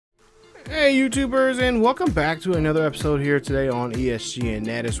Hey YouTubers, and welcome back to another episode here today on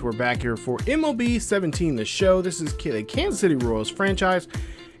ESGNet. As we're back here for MLB 17, the show. This is the Kansas City Royals franchise,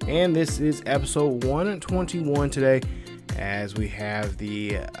 and this is episode 121 today, as we have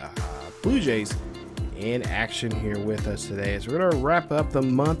the Blue Jays in action here with us today. As we're going to wrap up the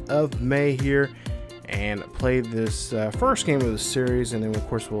month of May here and play this first game of the series, and then of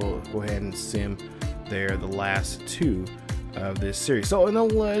course we'll go ahead and sim there the last two of this series. So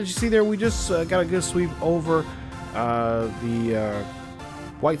as you see there, we just got a good sweep over the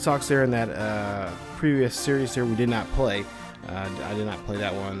White Sox there in that previous series there. We did not play. I did not play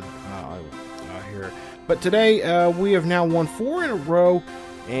that one here. But today we have now won 4 in a row,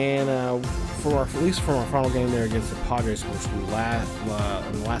 and at least for our final game there against the Padres, which we in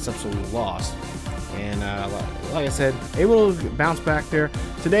the last episode we lost. And like I said, able to bounce back there.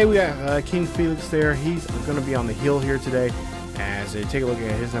 Today we got King Felix there. He's going to be on the hill here today. As they take a look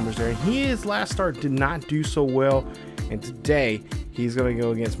at his numbers there, his last start did not do so well, and today he's going to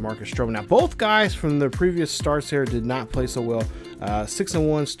go against Marcus Stroman. Now both guys from the previous starts here did not play so well.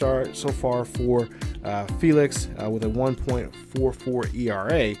 6-1 start so far for Felix with a 1.44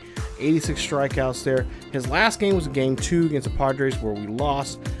 ERA. 86 strikeouts there. His last game was game 2 against the Padres, where we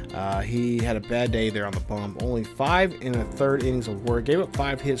lost. He had a bad day there on the bump. Only 5 1/3 innings of work. Gave up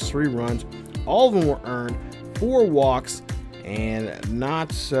 5 hits, 3 runs. All of them were earned. 4 walks, and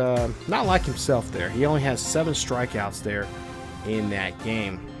not like himself there. He only has 7 strikeouts there in that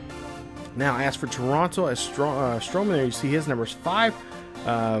game. Now, as for Toronto, as Stroman there, you see his numbers. 5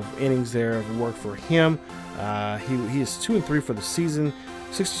 innings there of work for him. He is 2-3 for the season.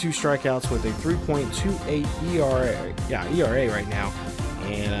 62 strikeouts with a 3.28 ERA. Yeah, ERA right now.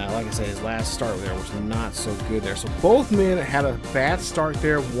 And like I said, his last start there was not so good there. So both men had a bad start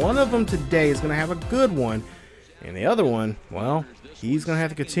there. One of them today is going to have a good one, and the other one, well, he's going to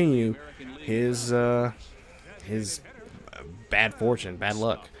have to continue his bad fortune, bad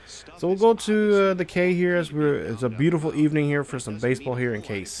luck. So we'll go to the K here, as it's a beautiful evening here for some baseball here in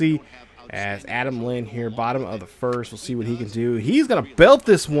KC. As Adam Lynn here, bottom of the first, we'll see what he can do. He's going to belt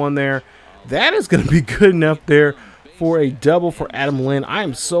this one there. That is going to be good enough there for a double for Adam Lynn. I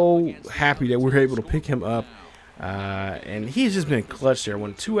am so happy that we were able to pick him up. And he's just been clutch there.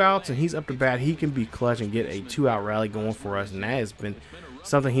 When 2 outs and he's up to bat, he can be clutch and get a 2-out rally going for us. And that has been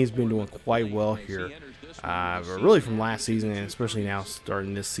something he's been doing quite well here. But really from last season, and especially now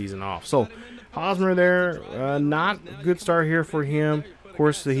starting this season off. So Hosmer there, not a good start here for him. Of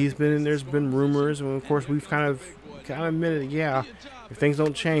course, there's been rumors, and of course we've kind of admitted, yeah, if things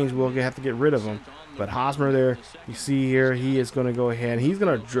don't change, we'll have to get rid of him. But Hosmer there, you see here, he is going to go ahead. He's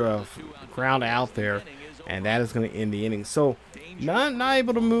going to ground out there, and that is going to end the inning. So not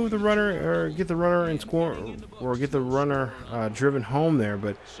able to move the runner or get the runner and score, or get the runner driven home there.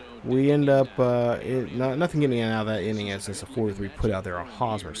 But we end up nothing getting out of that inning, as it's a 4-3 put out there on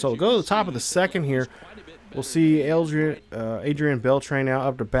Hosmer. So go to the top of the second here. We'll see Adrian Beltre now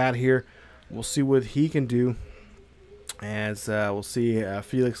up to bat here. We'll see what he can do. As we'll see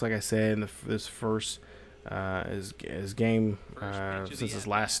Felix, like I said, in this first his game since his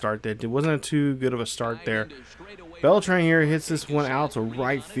last start, that it wasn't too good of a start there. Beltre here hits this one out to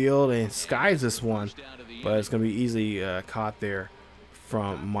right field and skies this one, but it's going to be easily caught there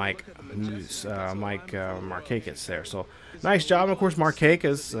from Mike Markakis there. So nice job. And of course,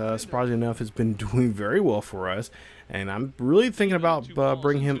 Markakis, surprisingly enough, has been doing very well for us, and I'm really thinking about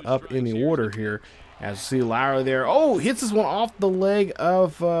bringing him up in the order here. As you see Lara there, hits this one off the leg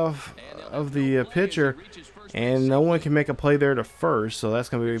of the pitcher, and no one can make a play there to first, so that's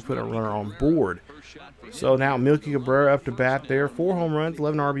going to be putting a runner on board. So now Milky Cabrera up to bat there, 4 home runs,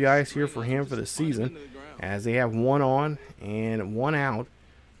 11 RBIs here for him for the season, as they have 1 on and 1 out.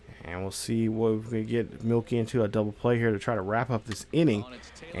 And we'll see what we can get Milky into a double play here to try to wrap up this inning.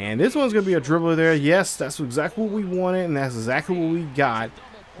 And this one's going to be a dribbler there. Yes, that's exactly what we wanted, and that's exactly what we got.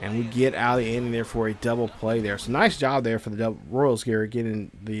 And we get out of the inning there for a double play there. So nice job there for the Royals here,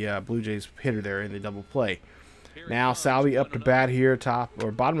 getting the Blue Jays hitter there in the double play. Now Salvi up to bat here,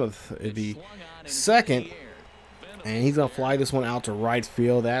 bottom of the second. And he's going to fly this one out to right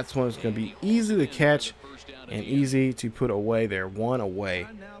field. That's one that's going to be easy to catch and easy to put away there. 1 away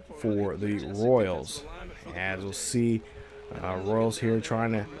for the Royals. As we'll see Royals here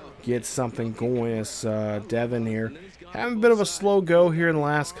trying to get something going, as Devin here having a bit of a slow go here in the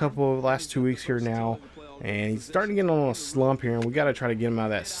last 2 weeks here now, and he's starting to get on a slump here, and we got to try to get him out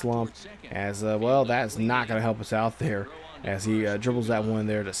of that slump. As well, that's not going to help us out there, as he dribbles that one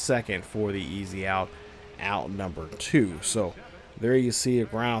there to second for the easy out number 2. So there you see a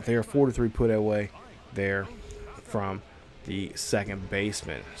ground out there, 4-3 put away there from the second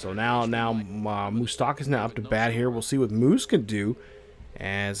baseman. So now Mustak is now up to bat here. We'll see what Moose can do,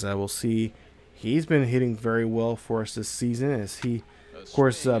 as we'll see. He's been hitting very well for us this season, as he, of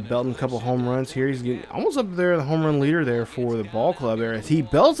course, belting a couple home runs here. He's getting almost up there, the home run leader there for the ball club there, as he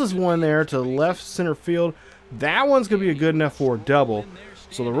belts this one there to left center field. That one's going to be good enough for a double.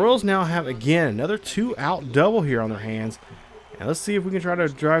 So the Royals now have, again, another 2-out double here on their hands. And let's see if we can try to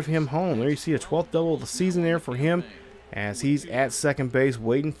drive him home. There you see a 12th double of the season there for him, as he's at second base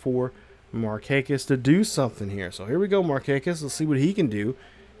waiting for Markakis to do something here. So here we go, Markakis. Let's see what he can do.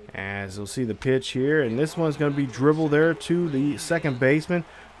 As we'll see the pitch here, and this one's going to be dribbled there to the second baseman,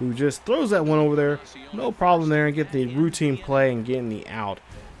 who just throws that one over there. No problem there, and get the routine play and getting the out.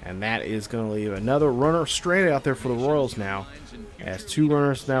 And that is going to leave another runner stranded out there for the Royals now, as 2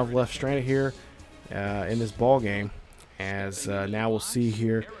 runners now left stranded here in this ball game. As now we'll see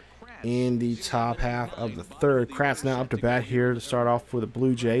here in the top half of the third, Kratz now up to bat here to start off for the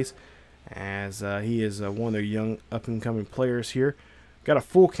Blue Jays, as he is one of their young up-and-coming players here. Got a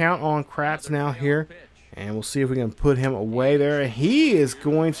full count on Kratz now here, and we'll see if we can put him away there. And he is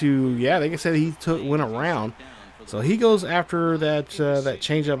going to, yeah, like I said, he went around. So he goes after that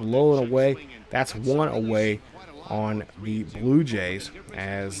changeup low and away. That's 1 away on the Blue Jays,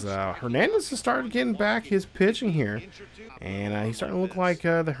 as Hernandez has started getting back his pitching here. And he's starting to look like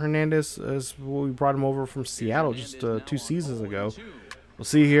the Hernandez as we brought him over from Seattle just 2 seasons ago. We'll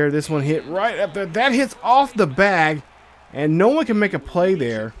see here, this one hit right up there. That hits off the bag. And no one can make a play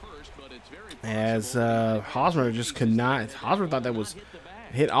there, as Hosmer just could not. Hosmer thought that was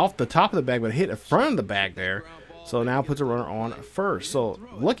hit off the top of the bag, but hit in front of the bag there. So now puts a runner on first. So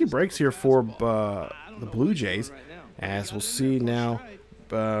lucky breaks here for the Blue Jays, as we'll see now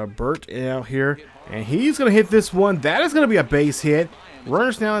Burt out here. And he's going to hit this one. That is going to be a base hit.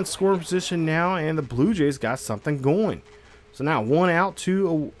 Runners now in scoring position now, and the Blue Jays got something going. So now 1 out,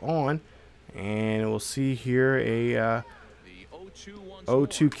 2 on. And we'll see here a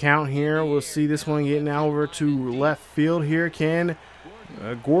 0-2 count here. We'll see this one getting out over to left field here. Can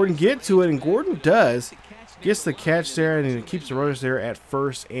Gordon get to it? And Gordon does. Gets the catch there, and it keeps the runners there at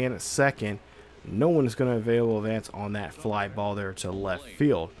first and second. No one is going to avail advance on that fly ball there to left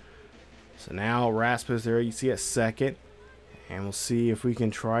field. So now Raspa's there, you see at second. And we'll see if we can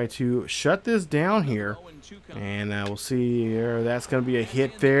try to shut this down here. And we'll see here. That's going to be a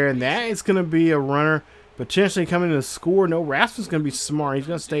hit there. And that is going to be a runner potentially coming to score. No, Raspa's going to be smart. He's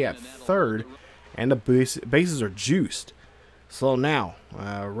going to stay at third. And the bases are juiced. So now,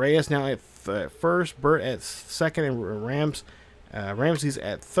 Reyes now at first. Burt at second. And Ramsey's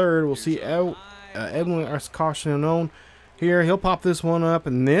at third. We'll see Edwin Arcaution here. He'll pop this one up.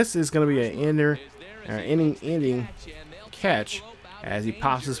 And this is going to be an inning catch, as he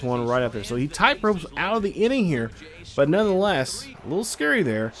pops this one right up there. So he tight ropes out of the inning here, but nonetheless a little scary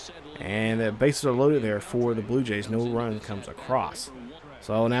there, and the bases are loaded there for the Blue Jays. No run comes across.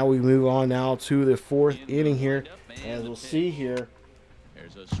 So now we move on now to the 4th inning here, as we'll see here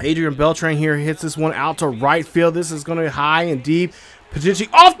Adrian Beltran here hits this one out to right field. This is going to be high and deep, potentially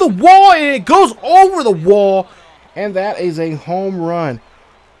off the wall, and it goes over the wall, and that is a home run.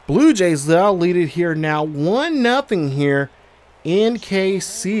 Blue Jays now lead it here now 1-0 here in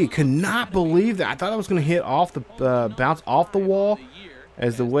KC. Could not believe that. I thought it was going to hit off the bounce off the wall,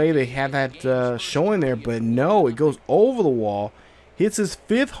 as the way they had that showing there, but no, it goes over the wall. Hits his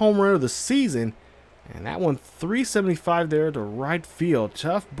 5th home run of the season, and that one 375 there to right field.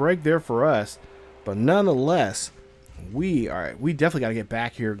 Tough break there for us, but nonetheless, we definitely got to get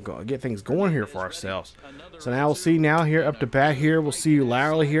back here, get things going here for ourselves. So now we'll see now here up to bat here. We'll see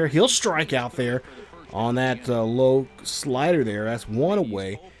Larry here. He'll strike out there on that low slider there. That's 1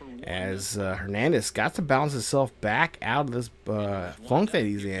 away, as Hernandez got to bounce himself back out of this funk that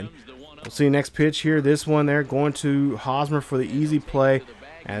he's in. We'll see next pitch here. This one there going to Hosmer for the easy play,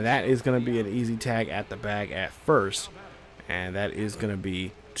 and that is going to be an easy tag at the bag at first, and that is going to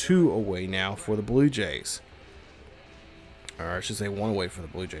be 2 away now for the Blue Jays. Or I should say 1 away for the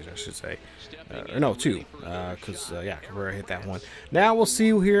Blue Jays, I should say. Or no, 2. Because, yeah, Cabrera hit that one. Now we'll see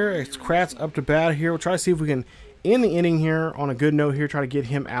here. It's Kratz up to bat here. We'll try to see if we can end the inning here on a good note here. Try to get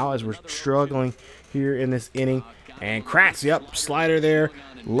him out, as we're struggling here in this inning. And Kratz, yep, slider there.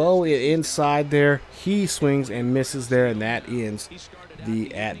 Low inside there. He swings and misses there, and that ends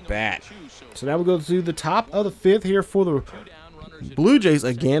the at-bat. So now we go to the top of the 5th here for the Blue Jays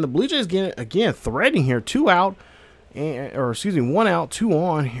again. The Blue Jays again threatening here. 2 out. Or excuse me, 1 out, 2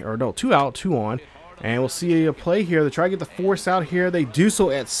 on, or no, 2 out, 2 on, and we'll see a play here. They try to get the force out here. They do so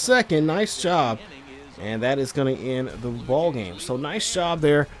at second. Nice job, and that is going to end the ball game. So nice job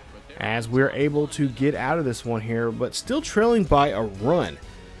there as we're able to get out of this one here, but still trailing by a run.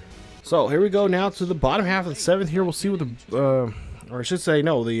 So here we go now to the bottom half of the 7th here. We'll see what the, or I should say,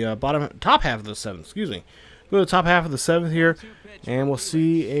 no, the top half of the 7th, excuse me. Go to the top half of the 7th here, and we'll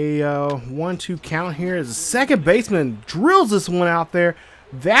see a 1-2 count here as the second baseman drills this one out there.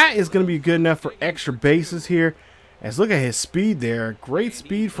 That is going to be good enough for extra bases here. As look at his speed there. Great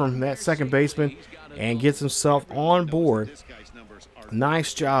speed from that second baseman, and gets himself on board.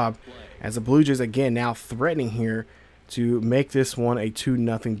 Nice job, as the Blue Jays again now threatening here to make this one a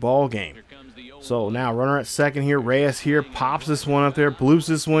 2-0 ball game. So now runner at second here. Reyes here pops this one up there, bloops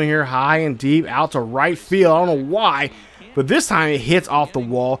this one here high and deep out to right field. I don't know why, but this time it hits off the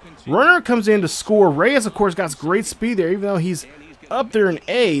wall. Runner comes in to score. Reyes, of course, got great speed there, even though he's up there in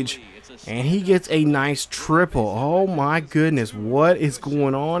age, and he gets a nice triple. Oh my goodness, what is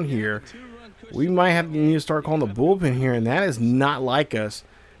going on here? We might have to need to start calling the bullpen here, and that is not like us,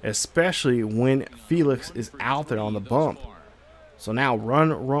 especially when Felix is out there on the bump. So now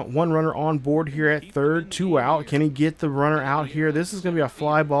one runner on board here at third, 2 out. Can he get the runner out here? This is going to be a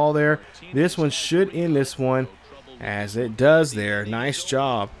fly ball there. This one should end this one, as it does there. Nice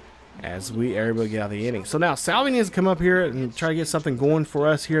job, as we are able to get out of the inning. So now Salvi needs to come up here and try to get something going for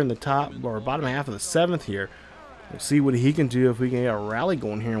us here in the top or bottom half of the 7th here. We'll see what he can do if we can get a rally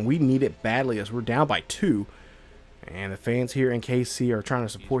going here, and we need it badly as we're down by 2. And the fans here in KC are trying to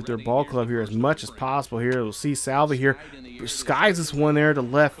support their ball club here as much as possible here. We'll see Salvi here skies this one there to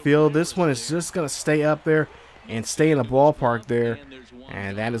left field. This one is just going to stay up there and stay in the ballpark there,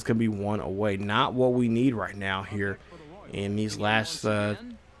 and that is going to be 1 away. Not what we need right now here in these last third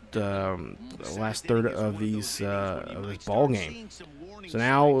of these this ball game. So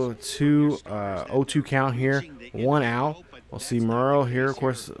now 0-2 count here, 1 out. We'll see Murrow here, of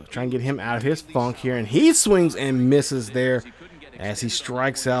course, trying to get him out of his funk here, and he swings and misses there as he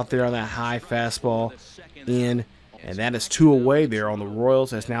strikes out there on that high fastball in, and that is 2 away there on the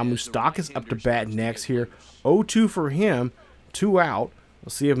Royals, as now Moustakas up to bat next here. 0-2 for him, 2 out.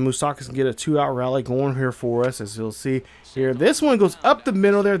 We'll see if Moustakas can get a 2-out rally going here for us, as you'll see here. This one goes up the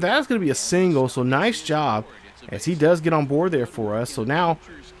middle there. That's going to be a single, so nice job as he does get on board there for us. So now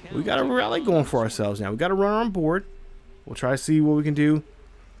we got a rally going for ourselves now. We got a runner on board. We'll try to see what we can do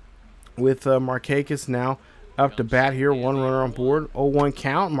with Markakis now up to bat here. 1 runner on board. 0-1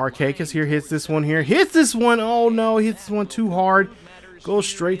 count. Markakis here hits this one here. Hits this one. Oh no, he hits this one too hard. Goes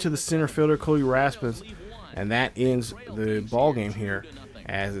straight to the center fielder, Cody Raspins. And that ends the ball game here,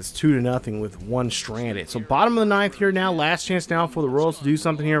 as it's 2-0 with 1 stranded. So bottom of the 9th here now. Last chance now for the Royals to do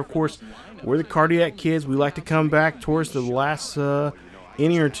something here. Of course, we're the Cardiac Kids. We like to come back towards the last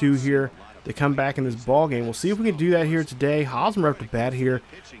inning or 2 here to come back in this ball game. We'll see if we can do that here today. Hosmer up to bat here.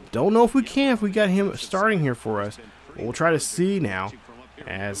 Don't know if we can, if we got him starting here for us. But we'll try to see now,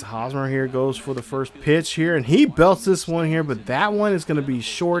 as Hosmer here goes for the first pitch here, and he belts this one here, but that one is going to be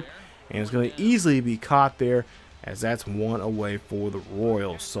short, and it's going to easily be caught there, as that's 1 away for the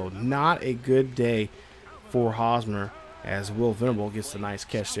Royals. So not a good day for Hosmer, as Will Venable gets a nice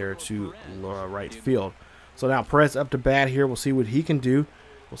catch there to right field. So now Perez up to bat here. We'll see what he can do.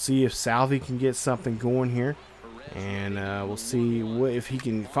 We'll see if Salvi can get something going here, and we'll see if he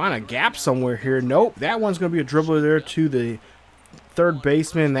can find a gap somewhere here. Nope, that one's going to be a dribbler there to the third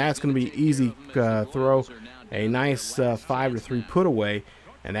baseman. That's going to be easy throw. A nice 5-3 put away,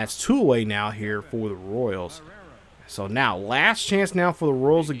 and that's 2 away now here for the Royals. So now last chance now for the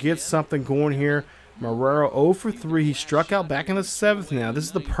Royals to get something going here. Marrero 0 for 3. He struck out back in the 7th now. This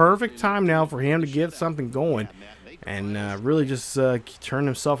is the perfect time now for him to get something going, and really just turn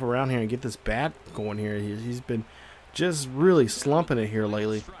himself around here and get this bat going here. He's been just really slumping it here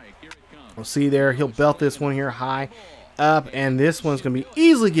lately. We'll see there. He'll belt this one here high up, and this one's going to be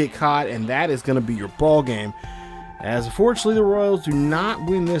easily get caught, and that is going to be your ball game. As unfortunately the Royals do not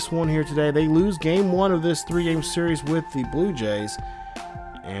win this one here today. They lose game 1 of this 3-game series with the Blue Jays,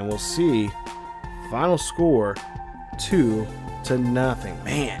 and we'll see. Final score 2-0.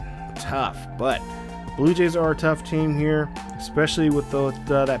 Man, tough, but Blue Jays are a tough team here, especially with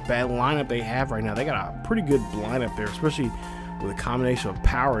that bad lineup they have right now. They got a pretty good lineup there, especially with a combination of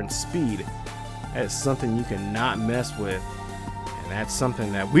power and speed. That is something you cannot mess with, and that's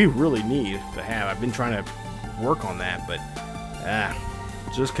something that we really need to have. I've been trying to work on that, but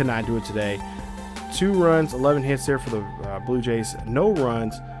just could not do it today. 2 runs, 11 hits there for the Blue Jays. No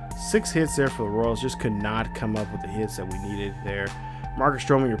runs, 6 hits there for the Royals. Just could not come up with the hits that we needed there. Marcus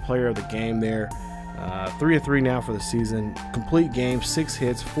Stroman, your player of the game there. 3-3 now for the season. Complete game, 6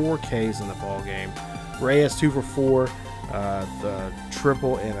 hits, 4 Ks in the ball game. Reyes 2 for 4, the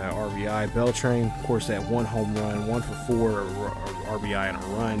triple and an RBI. Beltran, of course, that 1 home run, 1 for 4 RBI and a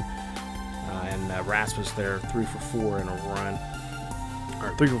run. and Rasmus there 3 for 4 in a run,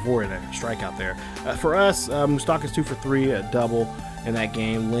 or 3 for 4 in a strikeout there. For us, Moustakas 2 for 3, a double in that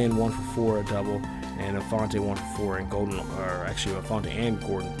game. Lynn 1 for 4, a double, and Infante 1 for 4, and Golden, or actually Infante and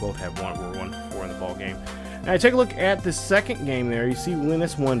Gordon both have were 1 for 4 in the ball game. Now take a look at the second game there. You see when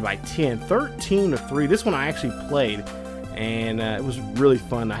this won by 10, 13-3. This one I actually played, and it was really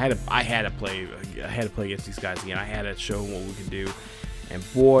fun. I had to play against these guys again. I had to show them what we could do, and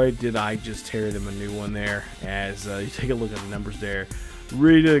boy, did I just tear them a new one there. As you take a look at the numbers there,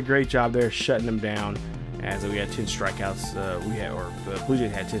 really did a great job there shutting them down. As we had 10 strikeouts, the Blue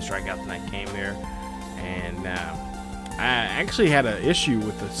Jays had 10 strikeouts in that game there, and I actually had an issue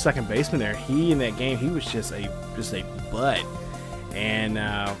with the second baseman there. He in that game, he was just a bud, and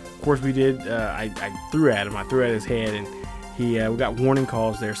of course we did. I threw at him. I threw at his head, and we got warning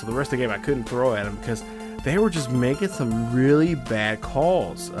calls there. So the rest of the game I couldn't throw at him because they were just making some really bad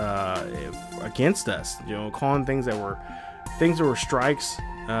calls against us. You know, calling things that were strikes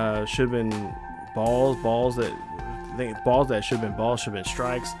should have been balls that should have been balls should have been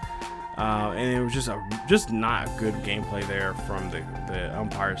strikes. And it was just not a good gameplay there from the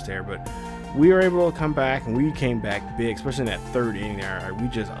umpires there, but we were able to come back, and we came back big, especially in that third inning there. We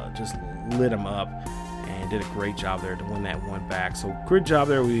just lit them up and did a great job there to win that one back. So good job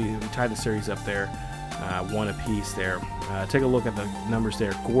there. We tied the series up there, 1 apiece there. Take a look at the numbers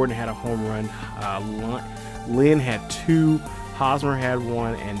there. Gordon had a home run. Lynn had 2. Hosmer had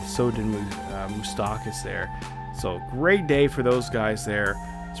 1, and so did Moustakas there. So great day for those guys there.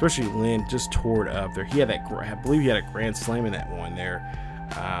 Especially Lynn just tore it up there. He had that, I believe he had a grand slam in that one there.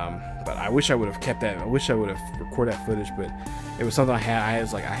 But I wish I would have kept that. I wish I would have recorded that footage, but it was something I had. I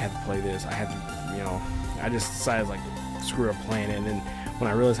was like, I had to play this. I had to, you know, I just decided like screw up playing it. And then when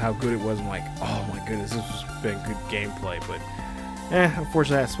I realized how good it was, I'm like, oh my goodness, this has been good gameplay. But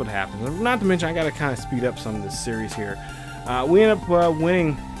unfortunately, that's what happens. Not to mention, I got to kind of speed up some of this series here. We end up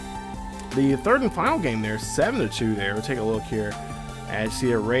winning the third and final game there, 7-2 there. We'll take a look here. As you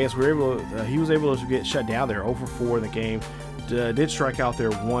see, Reyes, he was able to get shut down there, 0 for 4 in the game. Did strike out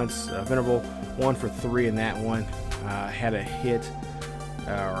there once. Venable 1 for 3 in that one. Had a hit,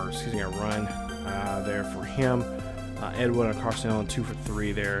 a run there for him. Edwin Carson 2 for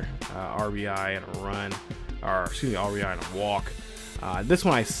 3 there. RBI and a run, RBI and a walk. This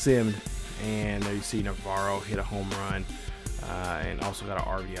one I simmed, and there you see Navarro hit a home run. And also got an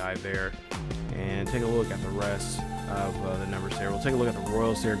RBI there. And take a look at the rest of the numbers there. We'll take a look at the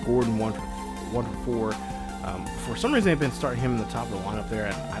Royals there. Gordon 1 for 4. For some reason, they've been starting him in the top of the lineup there,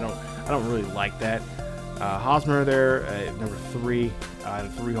 and I don't really like that. Hosmer there, number 3, in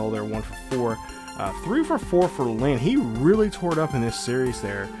the 3-hole there, 1 for 4. 3 for 4 for Lynn. He really tore it up in this series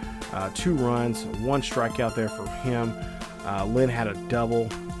there. 2 runs, 1 strikeout there for him. Lynn had a double.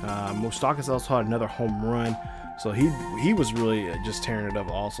 Moustakas also had another home run. So he was really just tearing it up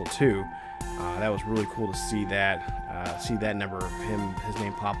also too. That was really cool to see that number, his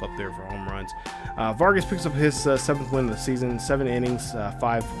name pop up there for home runs. Vargas picks up his 7th win of the season, 7 innings,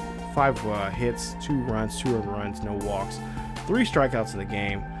 5 hits, 2 runs, 2 earned runs, no walks, 3 strikeouts in the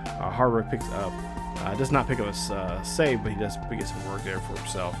game. Harvick picks up, does not pick up a save, but he does get some work there for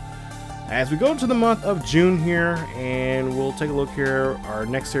himself. As we go to the month of June here, and we'll take a look here, our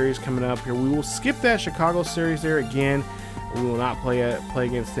next series coming up here, we will skip that Chicago series there again. We will not play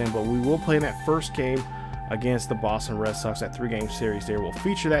against them, but we will play in that first game against the Boston Red Sox, that 3-game series there. We'll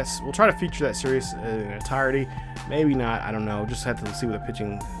try to feature that series in entirety. Maybe not, I don't know. Just have to see what the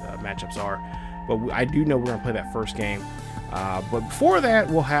pitching matchups are. But I do know we're going to play that first game. But before that,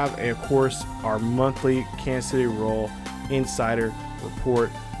 we'll have, of course, our monthly Kansas City Royal Insider Report,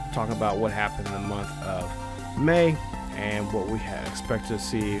 talking about what happened in the month of May and what we expect to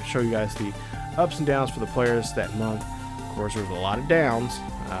see. Show you guys the ups and downs for the players that month. Of course, there's a lot of downs,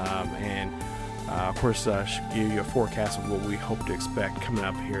 and of course, should give you a forecast of what we hope to expect coming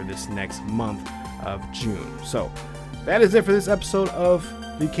up here this next month of June. So that is it for this episode of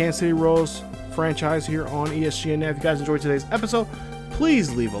the Kansas City Royals franchise here on ESGNet. If you guys enjoyed today's episode,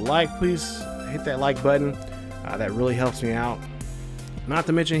 please leave a like. Please hit that like button. That really helps me out. Not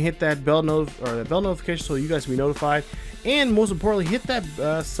to mention, hit that bell notification so you guys can be notified, and most importantly, hit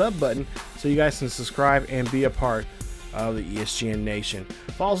that sub button so you guys can subscribe and be a part of the ESGN Nation.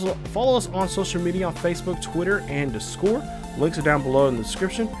 Follow us on social media on Facebook, Twitter, and Discord. Links are down below in the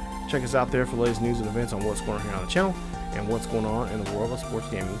description. Check us out there for the latest news and events on what's going on here on the channel and what's going on in the world of sports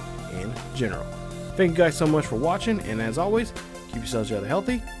gaming in general. Thank you guys so much for watching, and as always, keep yourselves rather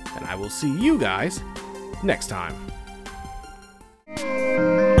healthy, and I will see you guys next time.